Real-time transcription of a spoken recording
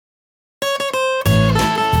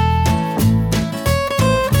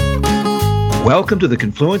Welcome to the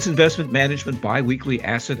Confluence Investment Management Biweekly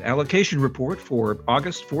Asset Allocation Report for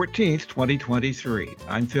August 14th, 2023.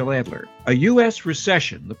 I'm Phil Adler. A U.S.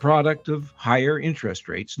 recession, the product of higher interest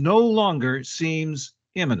rates, no longer seems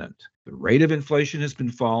imminent. The rate of inflation has been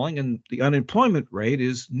falling, and the unemployment rate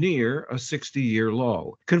is near a 60-year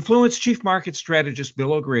low. Confluence Chief Market Strategist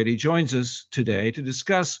Bill O'Grady joins us today to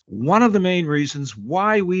discuss one of the main reasons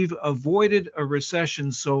why we've avoided a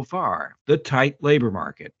recession so far, the tight labor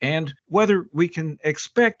market, and whether we can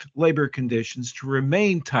expect labor conditions to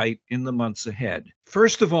remain tight in the months ahead.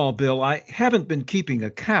 First of all, Bill, I haven't been keeping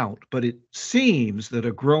account, but it seems that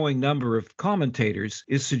a growing number of commentators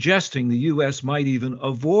is suggesting the U.S. might even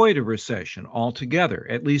avoid a recession altogether,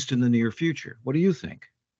 at least in the near future. What do you think?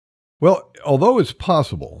 Well, although it's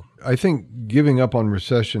possible, I think giving up on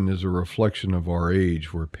recession is a reflection of our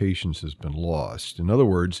age where patience has been lost. In other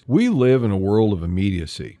words, we live in a world of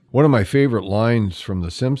immediacy. One of my favorite lines from The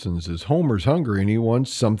Simpsons is Homer's hungry and he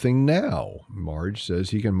wants something now. Marge says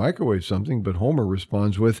he can microwave something, but Homer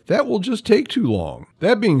responds with, "That will just take too long."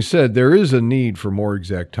 That being said, there is a need for more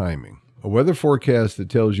exact timing. A weather forecast that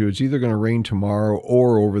tells you it's either going to rain tomorrow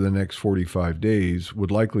or over the next 45 days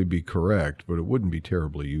would likely be correct, but it wouldn't be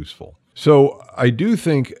terribly useful. So I do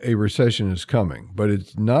think a recession is coming, but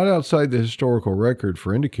it's not outside the historical record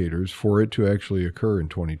for indicators for it to actually occur in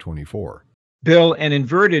 2024. Bill, an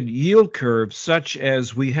inverted yield curve such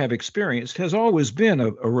as we have experienced has always been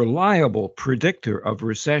a reliable predictor of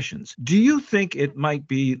recessions. Do you think it might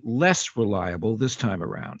be less reliable this time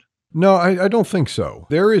around? No, I don't think so.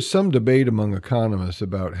 There is some debate among economists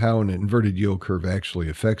about how an inverted yield curve actually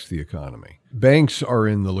affects the economy. Banks are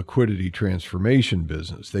in the liquidity transformation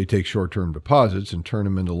business. They take short-term deposits and turn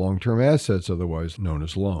them into long-term assets, otherwise known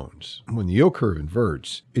as loans. When the yield curve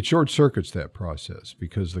inverts, it short-circuits that process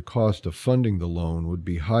because the cost of funding the loan would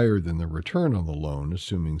be higher than the return on the loan,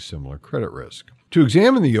 assuming similar credit risk. To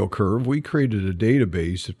examine the yield curve, we created a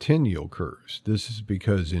database of 10 yield curves. This is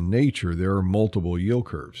because in nature there are multiple yield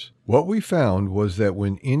curves. What we found was that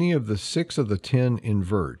when any of the 6 of the 10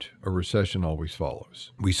 invert, a recession always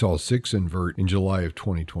follows. We saw 6 invert in July of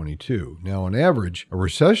 2022. Now, on average, a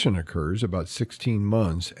recession occurs about 16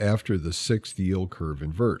 months after the 6th yield curve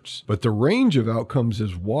inverts. But the range of outcomes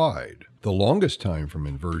is wide. The longest time from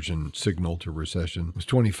inversion signal to recession was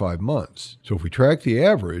 25 months. So if we track the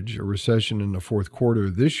average, a recession in the fourth quarter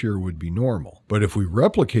of this year would be normal. But if we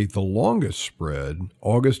replicate the longest spread,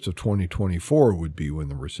 August of 2024 would be when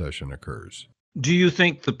the recession occurs. Do you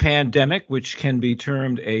think the pandemic, which can be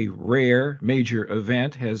termed a rare major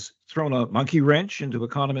event, has thrown a monkey wrench into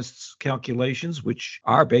economists' calculations, which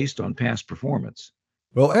are based on past performance?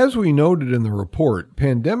 Well, as we noted in the report,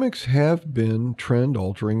 pandemics have been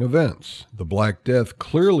trend-altering events. The Black Death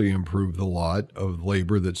clearly improved the lot of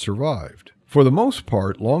labor that survived. For the most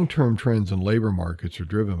part, long-term trends in labor markets are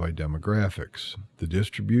driven by demographics. The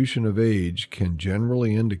distribution of age can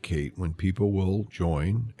generally indicate when people will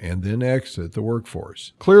join and then exit the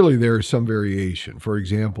workforce. Clearly, there is some variation. For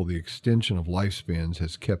example, the extension of lifespans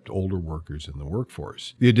has kept older workers in the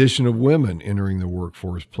workforce. The addition of women entering the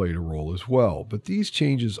workforce played a role as well, but these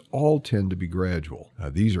changes all tend to be gradual.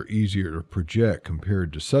 These are easier to project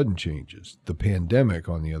compared to sudden changes. The pandemic,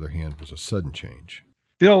 on the other hand, was a sudden change.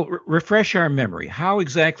 Bill, refresh our memory. How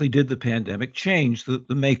exactly did the pandemic change the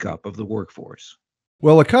makeup of the workforce?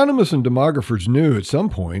 Well, economists and demographers knew at some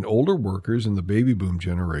point older workers in the baby boom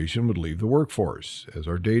generation would leave the workforce. As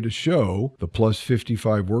our data show, the plus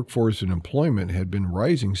 55 workforce in employment had been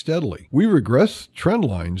rising steadily. We regressed trend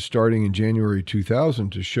lines starting in January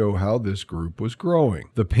 2000 to show how this group was growing.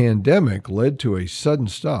 The pandemic led to a sudden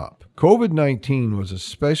stop. COVID-19 was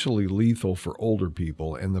especially lethal for older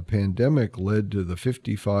people, and the pandemic led to the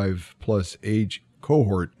 55-plus age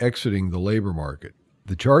cohort exiting the labor market.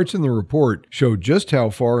 The charts in the report show just how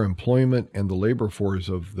far employment and the labor force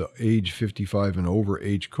of the age 55 and over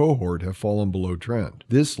age cohort have fallen below trend.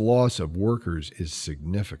 This loss of workers is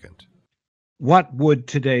significant. What would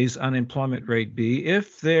today's unemployment rate be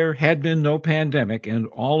if there had been no pandemic and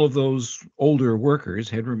all of those older workers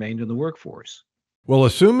had remained in the workforce? Well,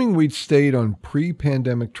 assuming we'd stayed on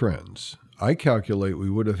pre-pandemic trends, I calculate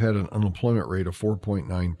we would have had an unemployment rate of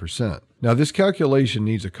 4.9%. Now, this calculation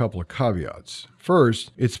needs a couple of caveats.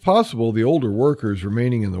 First, it's possible the older workers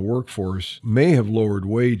remaining in the workforce may have lowered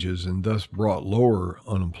wages and thus brought lower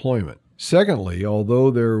unemployment. Secondly,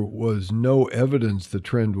 although there was no evidence the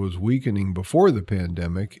trend was weakening before the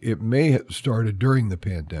pandemic, it may have started during the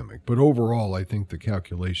pandemic. But overall, I think the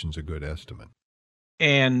calculation's a good estimate.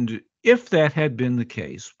 And if that had been the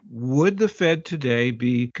case, would the Fed today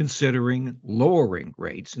be considering lowering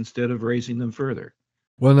rates instead of raising them further?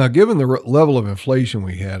 Well, now, given the level of inflation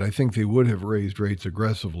we had, I think they would have raised rates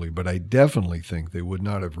aggressively, but I definitely think they would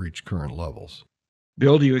not have reached current levels.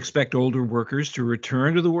 Bill, do you expect older workers to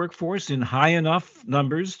return to the workforce in high enough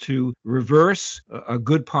numbers to reverse a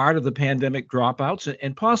good part of the pandemic dropouts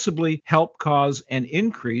and possibly help cause an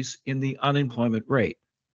increase in the unemployment rate?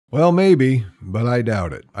 Well, maybe, but I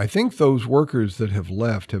doubt it. I think those workers that have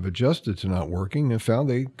left have adjusted to not working and found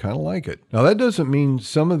they kind of like it. Now, that doesn't mean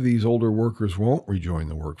some of these older workers won't rejoin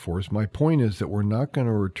the workforce. My point is that we're not going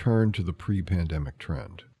to return to the pre-pandemic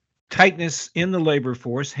trend. Tightness in the labor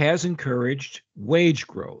force has encouraged wage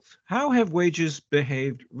growth. How have wages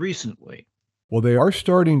behaved recently? Well, they are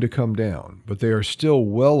starting to come down, but they are still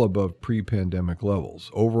well above pre-pandemic levels.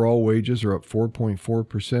 Overall wages are up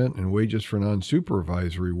 4.4%, and wages for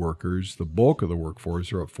non-supervisory workers, the bulk of the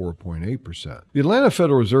workforce, are up 4.8%. The Atlanta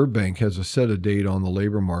Federal Reserve Bank has a set of data on the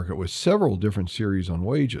labor market with several different series on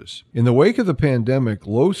wages. In the wake of the pandemic,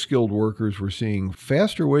 low-skilled workers were seeing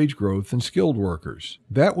faster wage growth than skilled workers.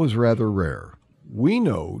 That was rather rare. We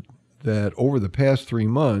know that over the past 3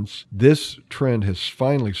 months, this trend has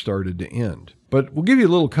finally started to end. But we'll give you a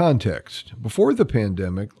little context. Before the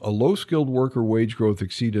pandemic, a low-skilled worker wage growth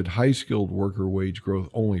exceeded high-skilled worker wage growth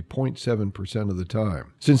only 0.7% of the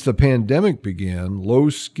time. Since the pandemic began,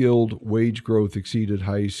 low-skilled wage growth exceeded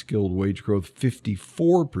high-skilled wage growth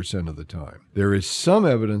 54% of the time. There is some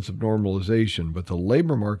evidence of normalization, but the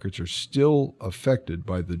labor markets are still affected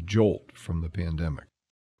by the jolt from the pandemic.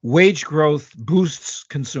 Wage growth boosts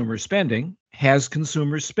consumer spending. Has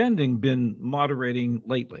consumer spending been moderating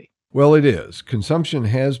lately? Well, it is. Consumption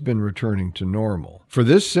has been returning to normal. For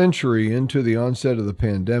this century into the onset of the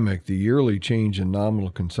pandemic, the yearly change in nominal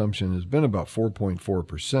consumption has been about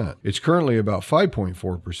 4.4%. It's currently about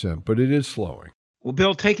 5.4%, but it is slowing. Well,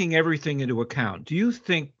 Bill, taking everything into account, do you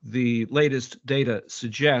think the latest data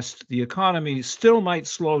suggests the economy still might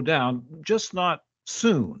slow down, just not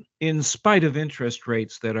soon, in spite of interest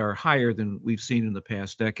rates that are higher than we've seen in the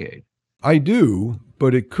past decade? I do,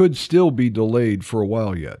 but it could still be delayed for a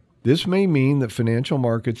while yet. This may mean that financial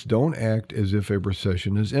markets don't act as if a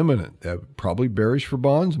recession is imminent. That's probably bearish for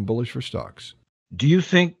bonds and bullish for stocks. Do you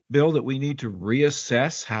think, Bill, that we need to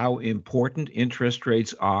reassess how important interest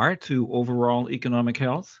rates are to overall economic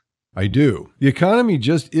health? I do. The economy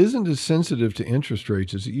just isn't as sensitive to interest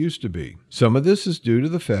rates as it used to be. Some of this is due to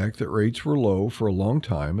the fact that rates were low for a long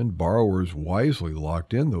time and borrowers wisely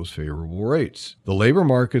locked in those favorable rates. The labor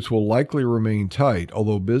markets will likely remain tight,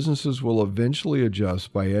 although businesses will eventually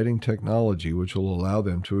adjust by adding technology which will allow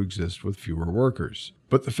them to exist with fewer workers.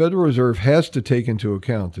 But the Federal Reserve has to take into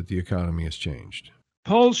account that the economy has changed.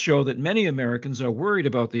 Polls show that many Americans are worried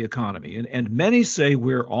about the economy, and many say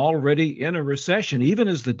we're already in a recession, even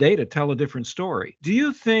as the data tell a different story. Do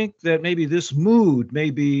you think that maybe this mood may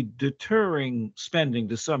be deterring spending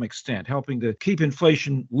to some extent, helping to keep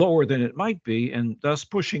inflation lower than it might be, and thus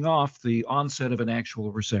pushing off the onset of an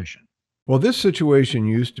actual recession? Well, this situation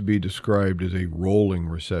used to be described as a rolling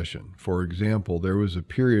recession. For example, there was a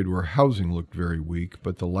period where housing looked very weak,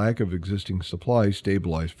 but the lack of existing supply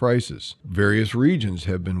stabilized prices. Various regions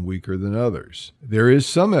have been weaker than others. There is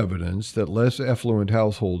some evidence that less affluent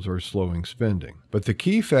households are slowing spending. But the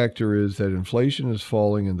key factor is that inflation is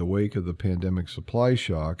falling in the wake of the pandemic supply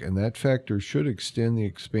shock, and that factor should extend the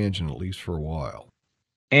expansion at least for a while.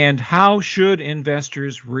 And how should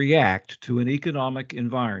investors react to an economic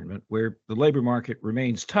environment where the labor market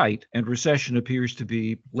remains tight and recession appears to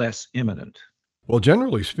be less imminent? Well,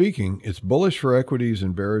 generally speaking, it's bullish for equities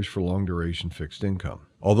and bearish for long-duration fixed income.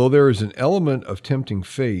 Although there is an element of tempting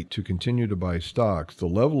fate to continue to buy stocks, the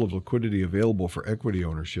level of liquidity available for equity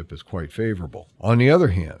ownership is quite favorable. On the other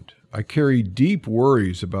hand, I carry deep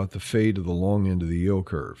worries about the fate of the long end of the yield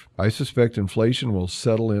curve. I suspect inflation will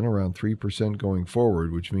settle in around 3% going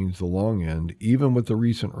forward, which means the long end, even with the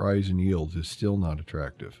recent rise in yields, is still not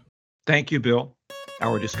attractive. Thank you, Bill.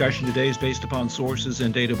 Our discussion today is based upon sources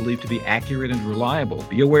and data believed to be accurate and reliable.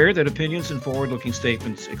 Be aware that opinions and forward-looking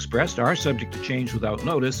statements expressed are subject to change without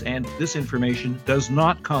notice, and this information does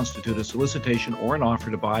not constitute a solicitation or an offer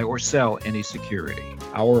to buy or sell any security.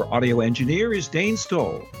 Our audio engineer is Dane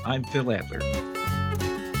Stoll. I'm Phil Adler.